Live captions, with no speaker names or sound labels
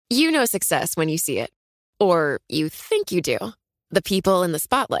You know success when you see it. Or you think you do. The people in the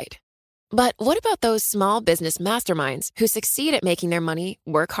spotlight. But what about those small business masterminds who succeed at making their money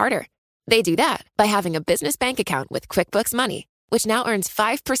work harder? They do that by having a business bank account with QuickBooks Money, which now earns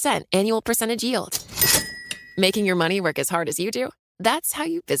 5% annual percentage yield. Making your money work as hard as you do? That's how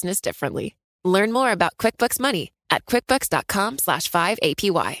you business differently. Learn more about QuickBooks Money at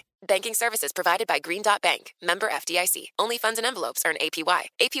quickbooks.com/5APY. Banking services provided by Green Dot Bank. Member FDIC. Only funds and envelopes earn APY.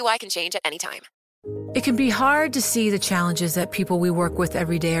 APY can change at any time. It can be hard to see the challenges that people we work with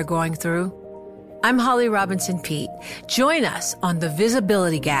every day are going through. I'm Holly Robinson Pete. Join us on The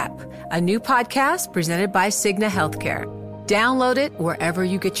Visibility Gap, a new podcast presented by Cigna Healthcare. Download it wherever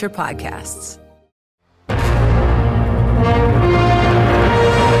you get your podcasts.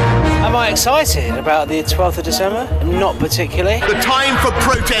 Am I excited about the 12th of December? Not particularly. The time for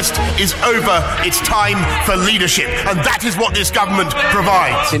protest is over. It's time for leadership. And that is what this government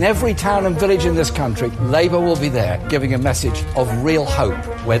provides. In every town and village in this country, Labour will be there giving a message of real hope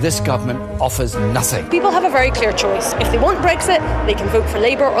where this government offers nothing. People have a very clear choice. If they want Brexit, they can vote for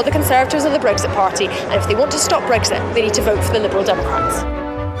Labour or the Conservatives or the Brexit Party. And if they want to stop Brexit, they need to vote for the Liberal Democrats.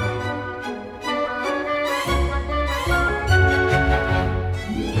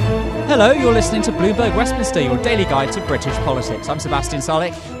 Hello, you're listening to Bloomberg Westminster, your daily guide to British politics. I'm Sebastian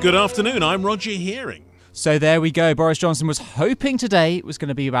Salek. Good afternoon, I'm Roger Hearing. So there we go. Boris Johnson was hoping today it was going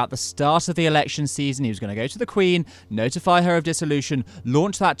to be about the start of the election season. He was going to go to the Queen, notify her of dissolution,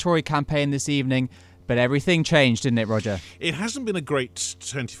 launch that Tory campaign this evening. But everything changed, didn't it, Roger? It hasn't been a great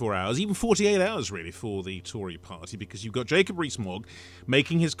 24 hours, even 48 hours, really, for the Tory party, because you've got Jacob Rees-Mogg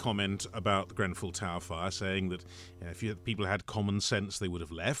making his comment about the Grenfell Tower fire, saying that if people had common sense, they would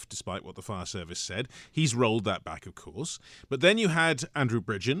have left, despite what the fire service said. He's rolled that back, of course. But then you had Andrew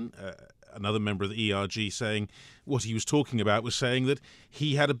Bridgen, another member of the ERG, saying what he was talking about was saying that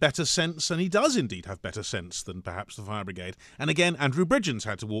he had a better sense, and he does indeed have better sense than perhaps the fire brigade. And again, Andrew Bridgen's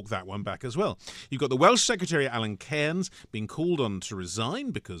had to walk that one back as well. You've got the Welsh Secretary Alan Cairns being called on to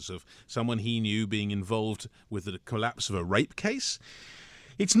resign because of someone he knew being involved with the collapse of a rape case.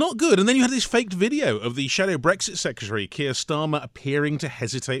 It's not good. And then you had this faked video of the shadow Brexit Secretary, Keir Starmer, appearing to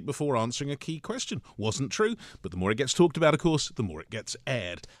hesitate before answering a key question. Wasn't true, but the more it gets talked about, of course, the more it gets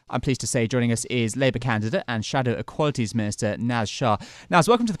aired. I'm pleased to say joining us is Labour candidate and Shadow Equalities Minister Naz Shah. Naz,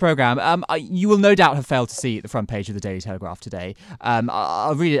 welcome to the programme. You will no doubt have failed to see the front page of the Daily Telegraph today.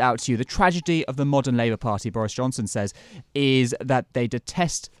 I'll read it out to you. The tragedy of the modern Labour Party, Boris Johnson says, is that they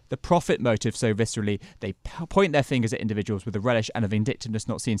detest the profit motive so viscerally. They point their fingers at individuals with a relish and a vindictiveness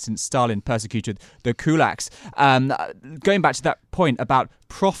not seen since Stalin persecuted the kulaks. Going back to that point about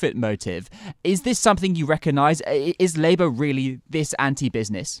profit motive, is this something you recognise? Is Labour really this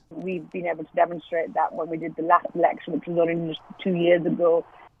anti-business? We've been able to demonstrate that when we did the last election, which was only just 2 years ago,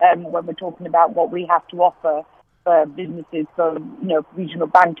 when we're talking about what we have to offer for businesses, for regional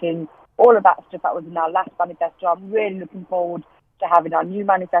banking, all of that stuff that was in our last manifesto. I'm really looking forward to having our new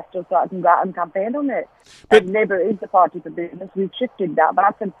manifesto so I can go out and campaign on it. But Labour is the party for business. We've shifted that,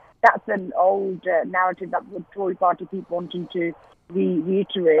 but that's an old narrative that the Tory party keep wanting to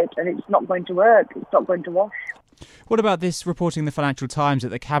reiterate, and it's not going to work. It's not going to wash. What about this reporting in the Financial Times that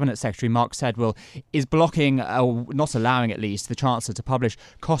the Cabinet Secretary, Mark Sedwill, is blocking, or not allowing at least, the Chancellor to publish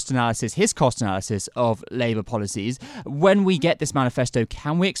his cost analysis of Labour policies? When we get this manifesto,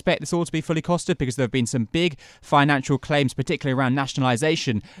 can we expect this all to be fully costed? Because there have been some big financial claims, particularly around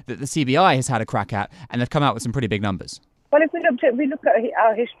nationalisation, that the CBI has had a crack at, and they've come out with some pretty big numbers. Well, if we look at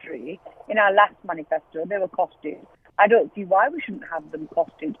our history, in our last manifesto, they were costed. I don't see why we shouldn't have them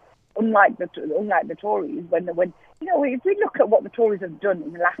costed. Unlike the Tories, if we look at what the Tories have done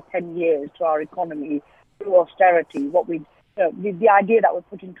in the last 10 years to our economy through austerity, the idea that we're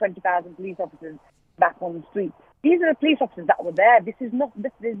putting 20,000 police officers back on the street, these are the police officers that were there. This is not.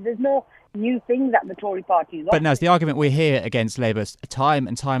 There's no new thing that the Tory party is. But now, the argument we hear against Labour time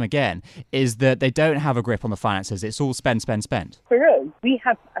and time again is that they don't have a grip on the finances. It's all spend. For us, we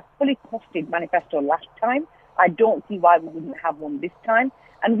have a fully costed manifesto last time. I don't see why we wouldn't have one this time.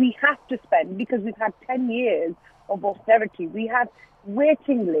 And we have to spend, because we've had 10 years of austerity. We have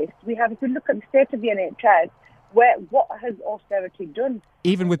waiting lists. If you look at the state of the NHS, what has austerity done?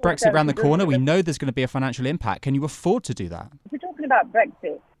 Even with Brexit around the corner, we know there's going to be a financial impact. Can you afford to do that? If we're talking about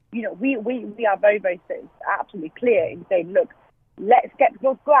Brexit, we are very, very absolutely clear in saying, look, let's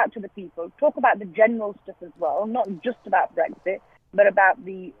go out to the people, talk about the general stuff as well, not just about Brexit, but about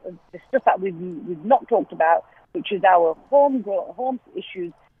the stuff that we've not talked about, which is our home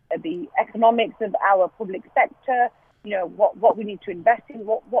issues, the economics of our public sector, what we need to invest in,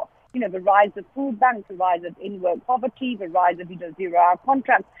 the rise of food banks, the rise of in-work poverty, the rise of 0-hour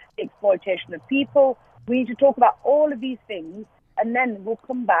contracts. the exploitation of people. We need to talk about all of these things, and then we'll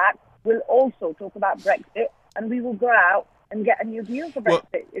come back. We'll also talk about Brexit, and we will go out and get a new deal for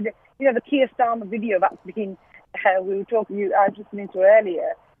Brexit. The Keir Starmer video that's been, we were talking, I was listening to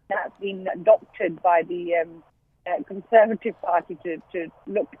earlier, that's been doctored by the Conservative Party to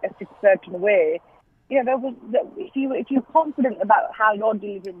look a certain way. If you're confident about how you're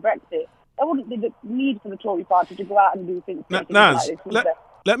delivering Brexit, there wouldn't be the need for the Tory Party to go out and do things Naz, like this.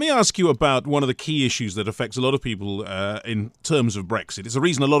 Let me ask you about one of the key issues that affects a lot of people in terms of Brexit. It's the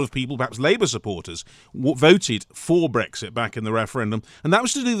reason a lot of people, perhaps Labour supporters, voted for Brexit back in the referendum, and that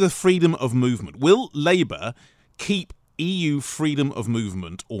was to do with the freedom of movement. Will Labour keep EU freedom of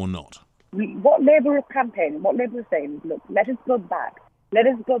movement or not? What Labour is campaigning, what Labour is saying is, look, let us go back. Let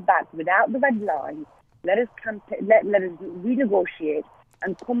us go back without the red line. Let us renegotiate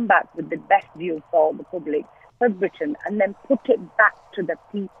and come back with the best deal for the public, for Britain, and then put it back to the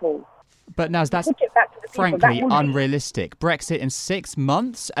people. But Naz, that's frankly unrealistic. Brexit in 6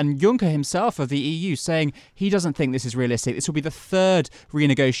 months, and Juncker himself of the EU saying he doesn't think this is realistic. This will be the third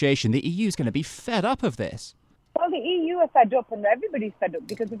renegotiation. The EU is going to be fed up of this. Well, the EU are fed up, and everybody's fed up,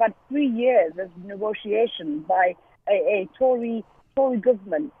 because we've had 3 years of negotiations by a Tory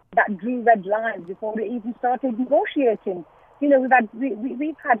government that drew red lines before they even started negotiating. We've been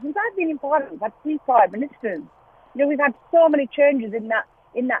in Parliament, we've had 3 Prime Ministers. We've had so many changes in that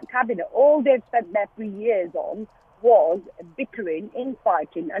cabinet. All they've spent their 3 years on was bickering,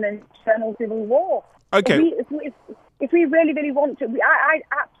 infighting, and an internal civil war. Okay. If we really, really want to, I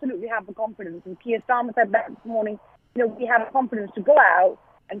absolutely have the confidence, and Keir Starmer said that this morning, we have the confidence to go out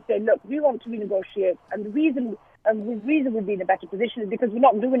and say, look, we want to renegotiate, and the reason we'd be in a better position is because we're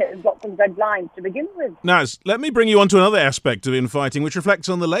not doing it as lots of red lines to begin with. Naz, let me bring you on to another aspect of infighting, which reflects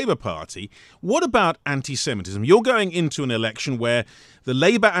on the Labour Party. What about anti-Semitism? You're going into an election where the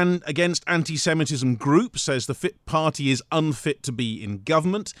Labour and Against Anti-Semitism group says the party is unfit to be in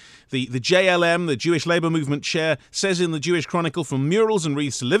government. The JLM, the Jewish Labour Movement chair, says in the Jewish Chronicle, from murals and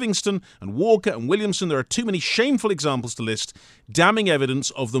wreaths to Livingston and Walker and Williamson, there are too many shameful examples to list, damning evidence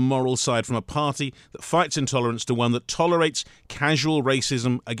of the moral side from a party that fights intolerance to one that tolerates casual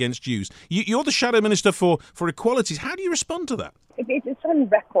racism against Jews. You're the Shadow Minister for Equalities. How do you respond to that? It's on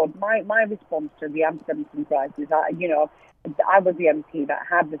record. My response to the anti-Semitism crisis, I was the MP that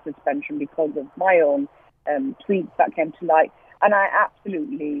had the suspension because of my own tweets that came to light, and I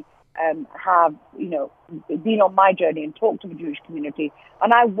absolutely have, been on my journey and talked to the Jewish community,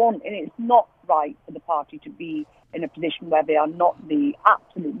 and it's not right for the party to be in a position where they are not the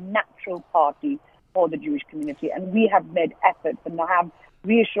absolute natural party for the Jewish community, and we have made efforts and have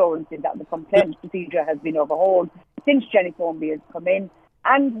reassurances that the complaints procedure has been overhauled since Jenny Thornby has come in,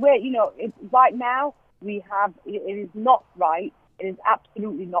 and right now, it is not right. It is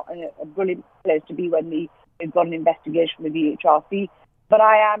absolutely not a brilliant place to be when we've got an investigation with the HRC. But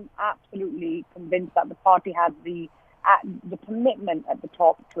I am absolutely convinced that the party has the commitment at the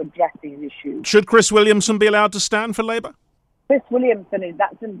top to address these issues. Should Chris Williamson be allowed to stand for Labour? Chris Williamson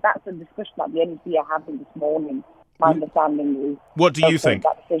that's a discussion that the NEC are having this morning. My understanding is. What do you think?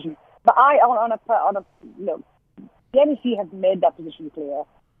 That decision. But look, the NEC has made that position clear.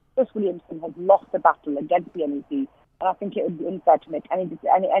 Chris Williamson has lost the battle against the NEC, and I think it would be unfair to make any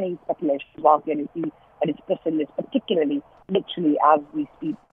speculation whilst the NEC are discussing this, particularly literally as we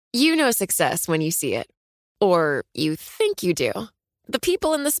speak. You know success when you see it. Or you think you do. The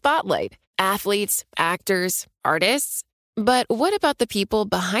people in the spotlight. Athletes, actors, artists. But what about the people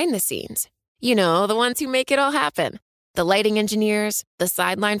behind the scenes? The ones who make it all happen. The lighting engineers, the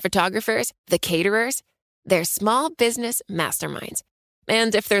sideline photographers, the caterers. They're small business masterminds.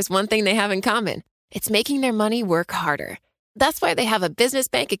 And if there's one thing they have in common, it's making their money work harder. That's why they have a business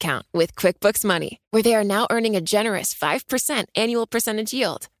bank account with QuickBooks Money, where they are now earning a generous 5% annual percentage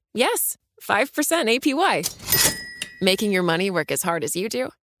yield. Yes, 5% APY. Making your money work as hard as you do?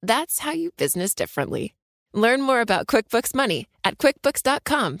 That's how you business differently. Learn more about QuickBooks Money at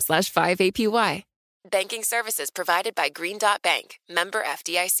quickbooks.com/5APY. Banking services provided by Green Dot Bank, member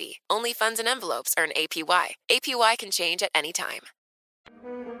FDIC. Only funds and envelopes earn APY. APY can change at any time.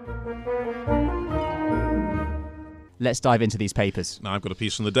 Let's dive into these papers. Now, I've got a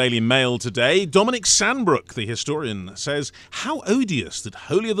piece from the Daily Mail today. Dominic Sandbrook, the historian, says, how odious that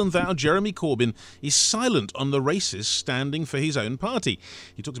holier-than-thou Jeremy Corbyn is silent on the racists standing for his own party.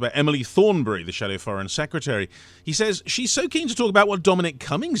 He talks about Emily Thornberry, the Shadow Foreign Secretary. He says she's so keen to talk about what Dominic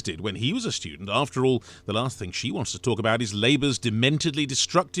Cummings did when he was a student. After all, the last thing she wants to talk about is Labour's dementedly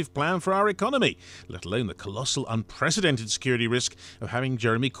destructive plan for our economy, let alone the colossal, unprecedented security risk of having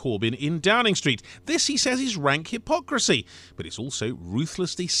Jeremy Corbyn in Downing Street. This, he says, is rank hypocrisy. hypocrisy, but it's also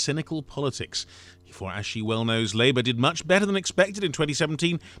ruthlessly cynical politics. For, as she well knows, Labour did much better than expected in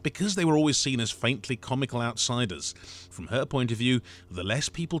 2017 because they were always seen as faintly comical outsiders. From her point of view, the less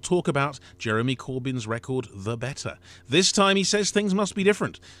people talk about Jeremy Corbyn's record, the better. This time, he says things must be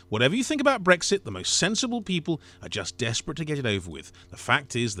different. Whatever you think about Brexit, the most sensible people are just desperate to get it over with. The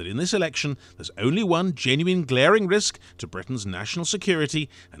fact is that in this election, there's only one genuine glaring risk to Britain's national security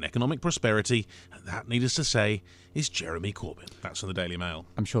and economic prosperity, and that, needless to say, is Jeremy Corbyn. That's from the Daily Mail.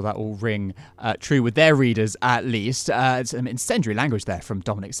 I'm sure that will ring true with their readers, at least. It's an incendiary language there from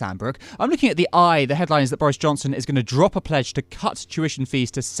Dominic Sandbrook. I'm looking at the Eye. The headline is that Boris Johnson is going to drop a pledge to cut tuition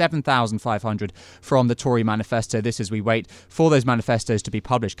fees to $7,500 from the Tory manifesto. This as we wait for those manifestos to be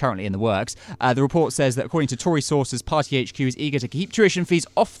published, currently in the works. The report says that according to Tory sources, Party HQ is eager to keep tuition fees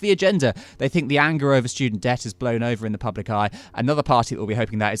off the agenda. They think the anger over student debt has blown over in the public eye. Another party that will be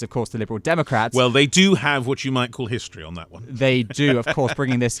hoping that is, of course, the Liberal Democrats. Well, they do have what you might call history on that one. They do, of course,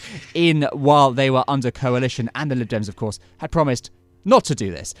 bringing this in while they were under coalition, and the Lib Dems, of course, had promised not to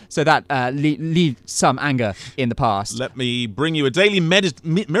do this. So that leaves some anger in the past. Let me bring you a Daily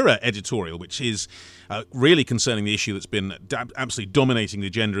Mirror editorial, which is really concerning the issue that's been absolutely dominating the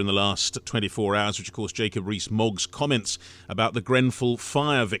agenda in the last 24 hours, which, of course, Jacob Rees-Mogg's comments about the Grenfell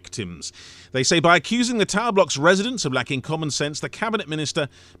fire victims. They say, by accusing the tower block's residents of lacking common sense, the Cabinet Minister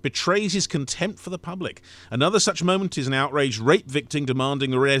betrays his contempt for the public. Another such moment is an outraged rape victim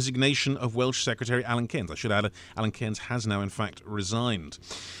demanding the resignation of Welsh Secretary Alan Cairns. I should add, Alan Cairns has now, in fact, resigned.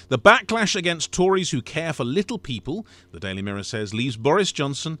 The backlash against Tories who care for little people, the Daily Mirror says, leaves Boris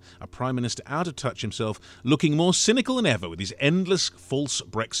Johnson, a Prime Minister out of touch himself, looking more cynical than ever with his endless false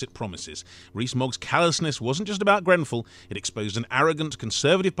Brexit promises. Rees-Mogg's callousness wasn't just about Grenfell, it exposed an arrogant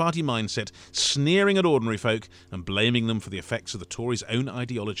Conservative Party mindset, sneering at ordinary folk and blaming them for the effects of the Tories' own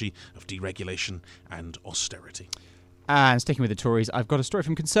ideology of deregulation and austerity. And sticking with the Tories, I've got a story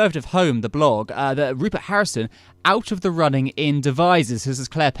from Conservative Home, the blog, that Rupert Harrison out of the running in Devizes. This is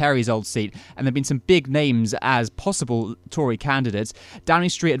Claire Perry's old seat, and there have been some big names as possible Tory candidates. Downing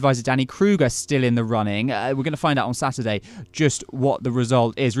Street advisor Danny Kruger still in the running. We're going to find out on Saturday just what the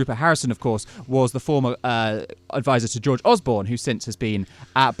result is. Rupert Harrison, of course, was the former advisor to George Osborne, who since has been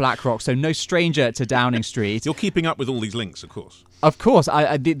at BlackRock, so no stranger to Downing Street. You're keeping up with all these links, of course. Of course,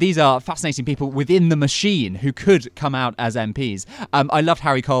 these are fascinating people within the machine who could come out as MPs. I loved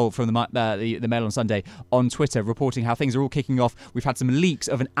Harry Cole from the Mail on Sunday on Twitter reporting how things are all kicking off. We've had some leaks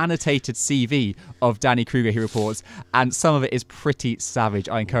of an annotated CV of Danny Kruger, he reports, and some of it is pretty savage.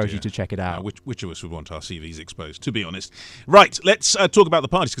 I encourage you to check it out. Which of us would want our CVs exposed, to be honest? Right, let's talk about the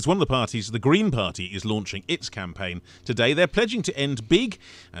parties, because one of the parties, the Green Party, is launching its campaign today. They're pledging to end big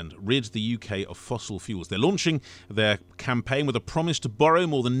and rid the UK of fossil fuels. They're launching their campaign with a promise to borrow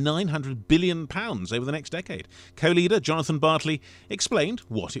more than £900 billion over the next decade. Co-leader Jonathan Bartley explained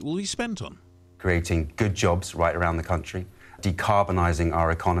what it will be spent on. Creating good jobs right around the country, decarbonising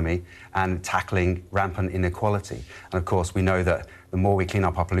our economy and tackling rampant inequality. And of course, we know that the more we clean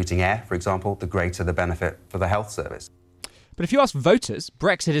up our polluting air, for example, the greater the benefit for the health service. But if you ask voters,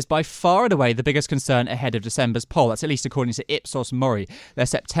 Brexit is by far and away the biggest concern ahead of December's poll. That's at least according to Ipsos Mori. Their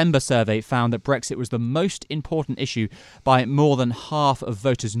September survey found that Brexit was the most important issue by more than half of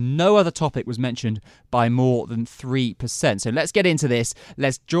voters. No other topic was mentioned by more than 3%. So let's get into this.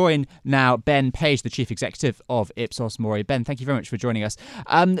 Let's join now Ben Page, the chief executive of Ipsos Mori. Ben, thank you very much for joining us.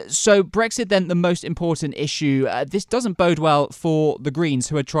 So Brexit then the most important issue. This doesn't bode well for the Greens,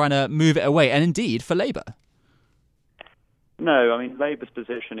 who are trying to move it away, and indeed for Labour. No, I mean, Labour's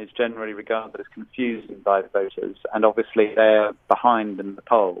position is generally regarded as confusing by the voters, and obviously they're behind in the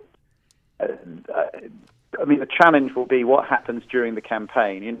polls. I mean, the challenge will be what happens during the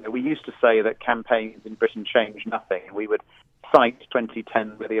campaign. You know, we used to say that campaigns in Britain change nothing. We would cite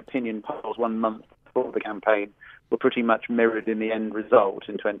 2010, where the opinion polls 1 month before the campaign were pretty much mirrored in the end result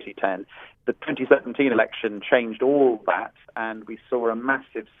in 2010. The 2017 election changed all that, and we saw a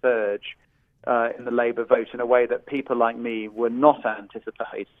massive surge in the Labour vote in a way that people like me were not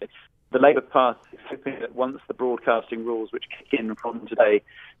anticipating. The Labour Party is hoping that once the broadcasting rules, which kick in from today,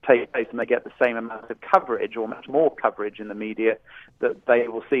 take place and they get the same amount of coverage or much more coverage in the media, that they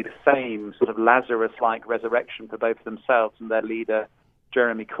will see the same sort of Lazarus-like resurrection for both themselves and their leader,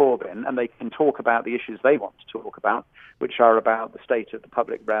 Jeremy Corbyn, and they can talk about the issues they want to talk about, which are about the state of the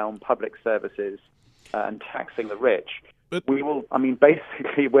public realm, public services, and taxing the rich. We will, I mean,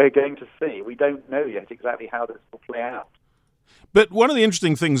 basically, we're going to see. We don't know yet exactly how this will play out. But one of the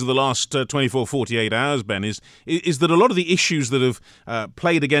interesting things of the last 24, 48 hours, Ben, is that a lot of the issues that have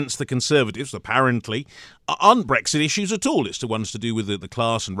played against the Conservatives, apparently, aren't Brexit issues at all. It's the ones to do with the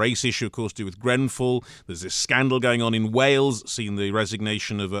class and race issue, of course, to do with Grenfell. There's this scandal going on in Wales, seeing the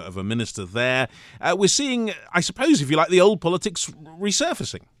resignation of a minister there. We're seeing, I suppose, if you like, the old politics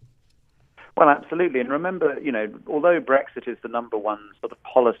resurfacing. Well, absolutely. And remember, although Brexit is the number one sort of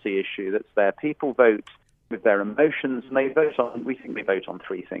policy issue that's there, people vote with their emotions, and we think they vote on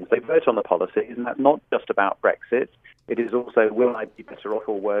three things. They vote on the policies, and that's not just about Brexit. It is also, will I be better off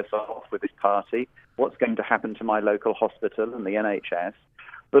or worse off with this party? What's going to happen to my local hospital and the NHS?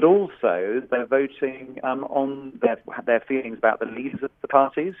 But also, they're voting on their feelings about the leaders of the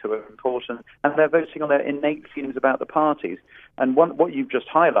parties, who are important, and they're voting on their innate feelings about the parties. And what you've just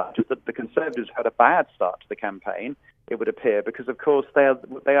highlighted is that the Conservatives had a bad start to the campaign, it would appear, because, of course, they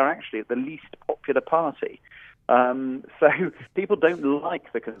are actually the least popular party. So people don't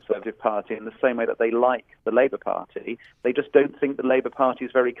like the Conservative Party in the same way that they like the Labour Party. They just don't think the Labour Party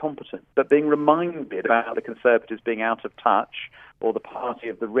is very competent. But being reminded about the Conservatives being out of touch or the party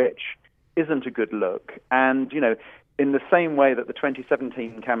of the rich isn't a good look. And, in the same way that the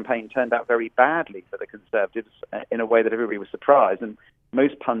 2017 campaign turned out very badly for the Conservatives in a way that everybody was surprised, and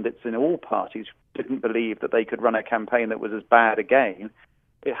most pundits in all parties didn't believe that they could run a campaign that was as bad again,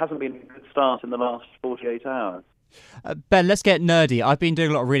 it hasn't been a good start in the last 48 hours. Ben, let's get nerdy. I've been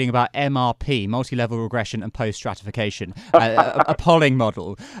doing a lot of reading about MRP, multi-level regression and post-stratification, a polling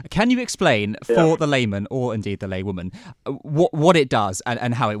model. Can you explain for the layman, or indeed the laywoman, what it does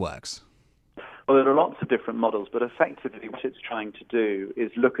and how it works? Well, there are lots of different models, but effectively what it's trying to do is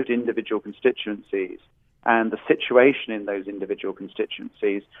look at individual constituencies and the situation in those individual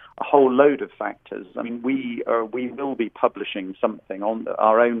constituencies, a whole load of factors. I mean, we will be publishing something on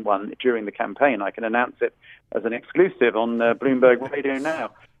our own one during the campaign. I can announce it as an exclusive on Bloomberg Radio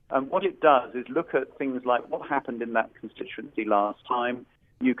now. What it does is look at things like what happened in that constituency last time.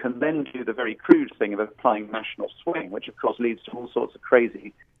 You can then do the very crude thing of applying national swing, which of course leads to all sorts of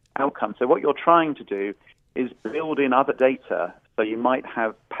crazy outcomes. So what you're trying to do is build in other data. So you might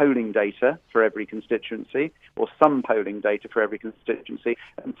have polling data for every constituency or some polling data for every constituency.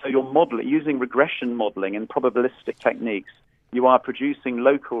 And so you're modeling, using regression modeling and probabilistic techniques, you are producing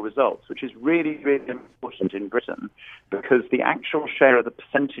local results, which is really, really important in Britain because the actual share of the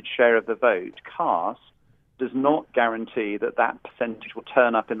percentage share of the vote cast does not guarantee that that percentage will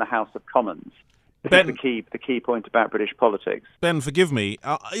turn up in the House of Commons. This is the key point about British politics. Ben, forgive me.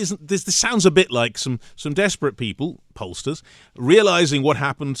 Isn't this sounds a bit like some desperate people, pollsters, realising what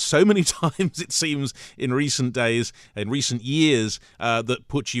happened so many times, it seems, in recent days, in recent years, that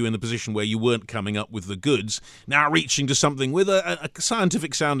put you in the position where you weren't coming up with the goods, now reaching to something with a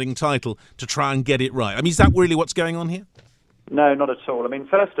scientific-sounding title to try and get it right. I mean, is that really what's going on here? No, not at all. I mean,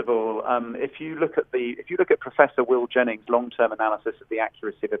 first of all, if you look at Professor Will Jennings' long-term analysis of the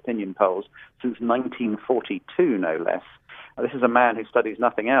accuracy of opinion polls since 1942, no less, this is a man who studies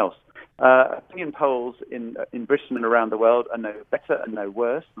nothing else. Opinion polls in Britain and around the world are no better and no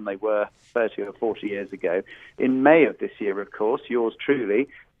worse than they were 30 or 40 years ago. In May of this year, of course, yours truly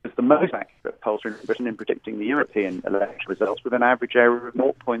is the most accurate pollster in Britain in predicting the European election results, with an average error of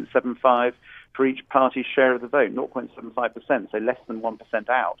 0.75 for each party's share of the vote, 0.75%, so less than 1%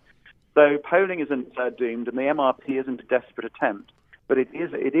 out. So polling isn't doomed, and the MRP isn't a desperate attempt, but it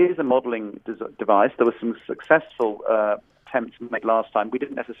is a modelling device. There were some successful attempts made last time. We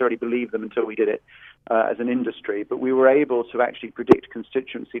didn't necessarily believe them until we did it as an industry, but we were able to actually predict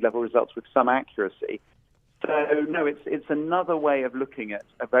constituency-level results with some accuracy. So, no, it's another way of looking at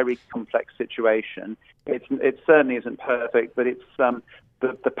a very complex situation. It certainly isn't perfect, but it's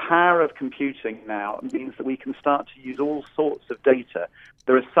the power of computing now means that we can start to use all sorts of data.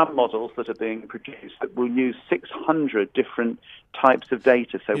 There are some models that are being produced that will use 600 different types of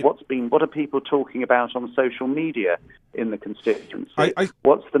data. So what are people talking about on social media in the constituency?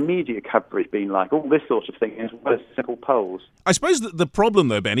 What's the media coverage been like? All this sort of thing, as well as simple polls. I suppose that the problem,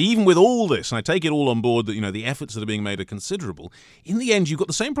 though, Ben, even with all this, and I take it all on board that the efforts that are being made are considerable, in the end you've got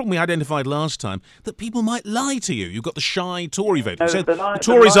the same problem we identified last time, that people might lie to you. You've got the shy Tory voter. So the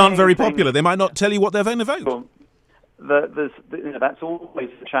Tories aren't very popular. They might not tell you what they're going to vote. Well, that's always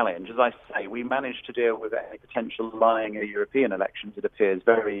the challenge. As I say, we managed to deal with any potential lying in European elections, it appears,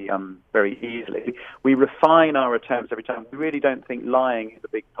 very easily. We refine our attempts every time. We really don't think lying is the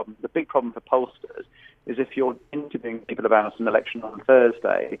big problem. The big problem for pollsters is if you're interviewing people about an election on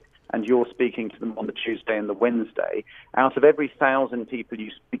Thursday and you're speaking to them on the Tuesday and the Wednesday, out of every 1,000 people you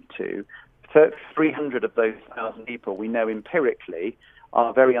speak to, 300 of those 1,000 people we know empirically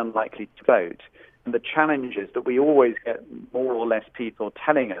are very unlikely to vote. And the challenge is that we always get more or less people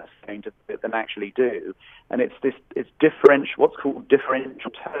telling us going to than actually do. And it's differential, what's called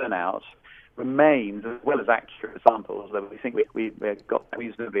differential turnout remains, as well as accurate samples, though we think we've got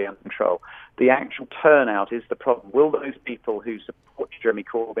reasonably under control. The actual turnout is the problem. Will those people who support Jeremy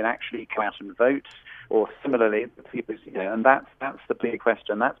Corbyn actually come out and vote? Or similarly, the people, and that's the big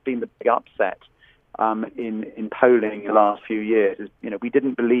question. That's been the big upset in polling in the last few years. Is, we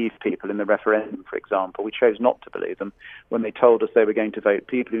didn't believe people in the referendum, for example. We chose not to believe them when they told us they were going to vote.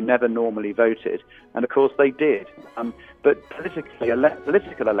 People who never normally voted, and of course they did. But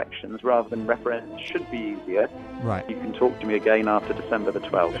political elections rather than referendums should be easier. Right. You can talk to me again after December the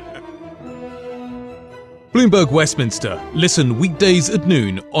 12th. Bloomberg Westminster. Listen weekdays at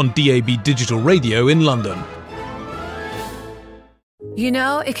noon on DAB Digital Radio in London.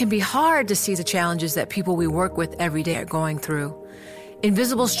 It can be hard to see the challenges that people we work with every day are going through.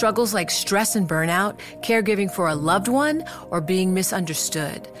 Invisible struggles like stress and burnout, caregiving for a loved one, or being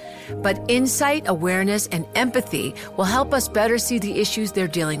misunderstood. But insight, awareness, and empathy will help us better see the issues they're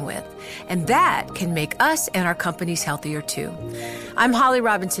dealing with. And that can make us and our companies healthier too. I'm Holly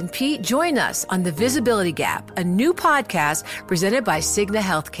Robinson Peete. Join us on The Visibility Gap, a new podcast presented by Cigna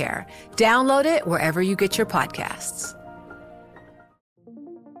Healthcare. Download it wherever you get your podcasts.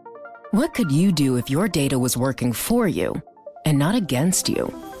 What could you do if your data was working for you and not against you?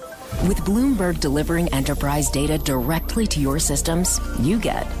 With Bloomberg delivering enterprise data directly to your systems, you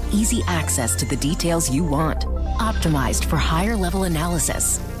get easy access to the details you want, optimized for higher-level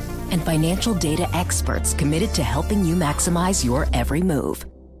analysis, and financial data experts committed to helping you maximize your every move.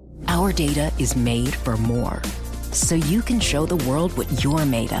 Our data is made for more, so you can show the world what you're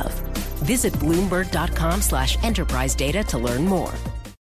made of. Visit Bloomberg.com/enterprise data to learn more.